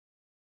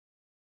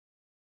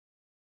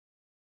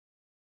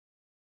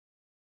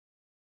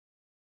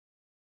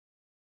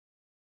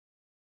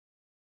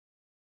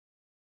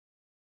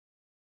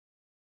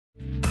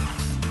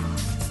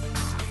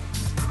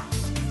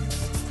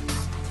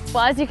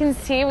Well, as you can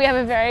see, we have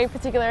a very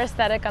particular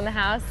aesthetic on the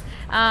house.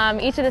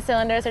 Each of the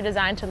cylinders are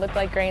designed to look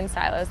like grain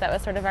silos. That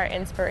was sort of our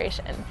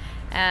inspiration.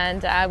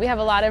 And we have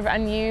a lot of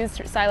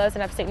unused silos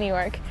in upstate New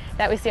York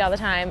that we see all the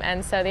time,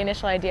 and so the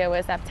initial idea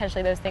was that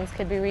potentially those things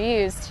could be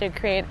reused to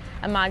create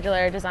a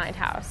modular designed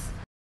house.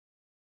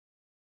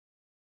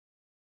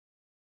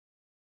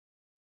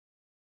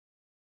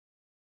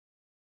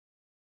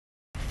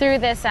 Through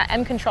this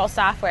mControl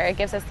software, it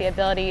gives us the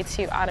ability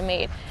to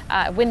automate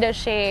window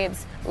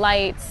shades,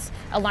 lights,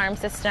 alarm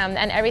system,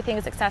 and everything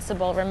is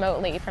accessible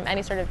remotely from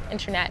any sort of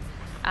internet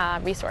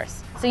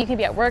resource. So you can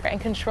be at work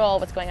and control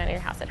what's going on in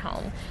your house at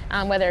home,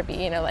 whether it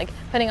be like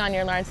putting on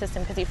your alarm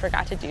system because you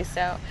forgot to do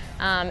so.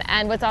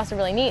 And what's also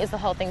really neat is the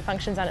whole thing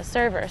functions on a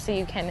server, so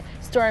you can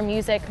store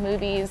music,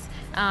 movies,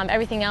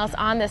 everything else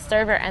on this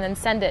server and then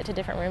send it to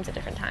different rooms at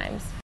different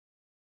times.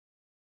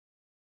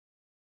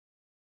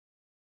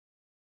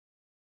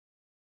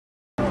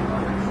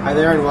 Hi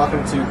there and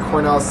welcome to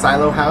Cornell's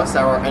Silo House,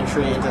 our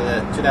entry into the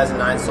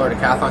 2009 Solar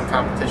Decathlon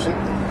competition.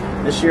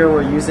 This year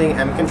we're using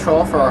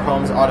mControl for our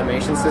home's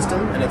automation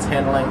system, and it's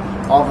handling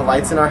all the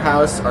lights in our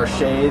house, our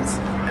shades,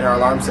 and our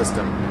alarm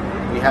system.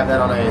 We have that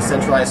on a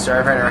centralized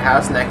server in our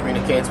house, and that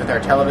communicates with our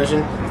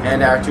television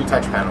and our 2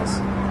 touch panels.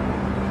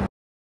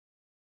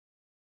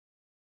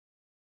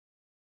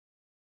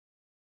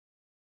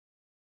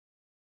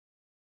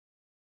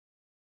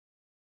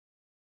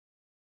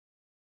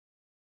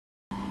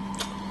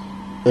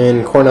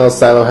 In Cornell's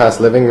Silo House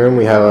living room,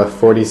 we have a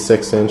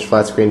 46-inch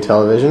flat-screen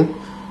television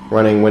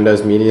running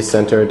Windows Media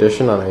Center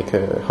Edition on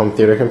a home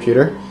theater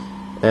computer.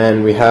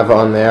 And we have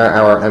on there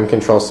our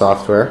mControl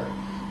software.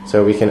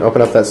 So we can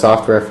open up that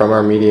software from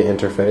our media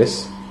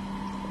interface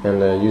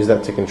and use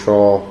that to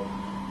control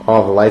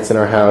all the lights in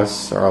our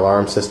house, our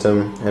alarm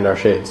system, and our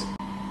shades.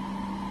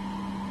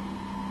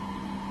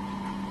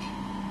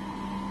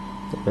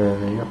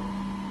 And there you go.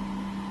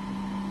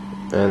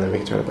 And then we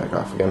can turn it back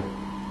off again.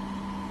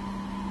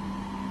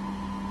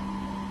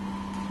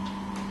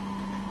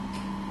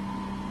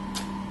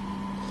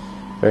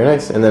 Very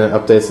nice, and then it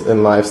updates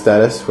in live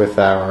status with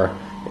our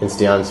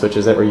Insteon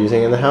switches that we're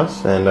using in the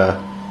house, and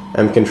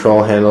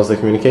mControl handles the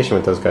communication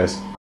with those guys.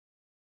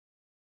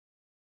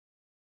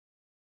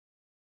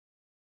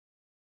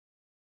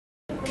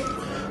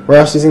 We're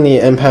also using the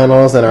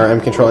mPanels and our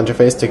mControl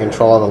interface to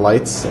control all the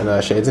lights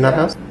and shades in our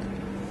house.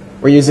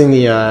 We're using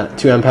the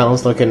 2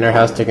 mPanels located in our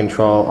house to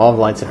control all the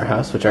lights in our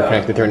house, which are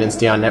connected through an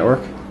Insteon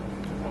network.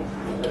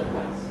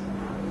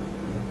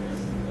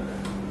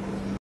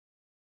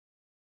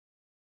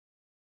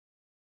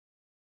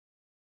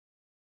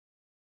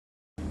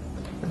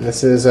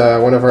 This is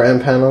one of our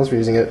mPanels. We're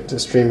using it to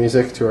stream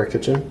music to our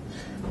kitchen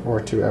or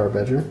to our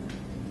bedroom.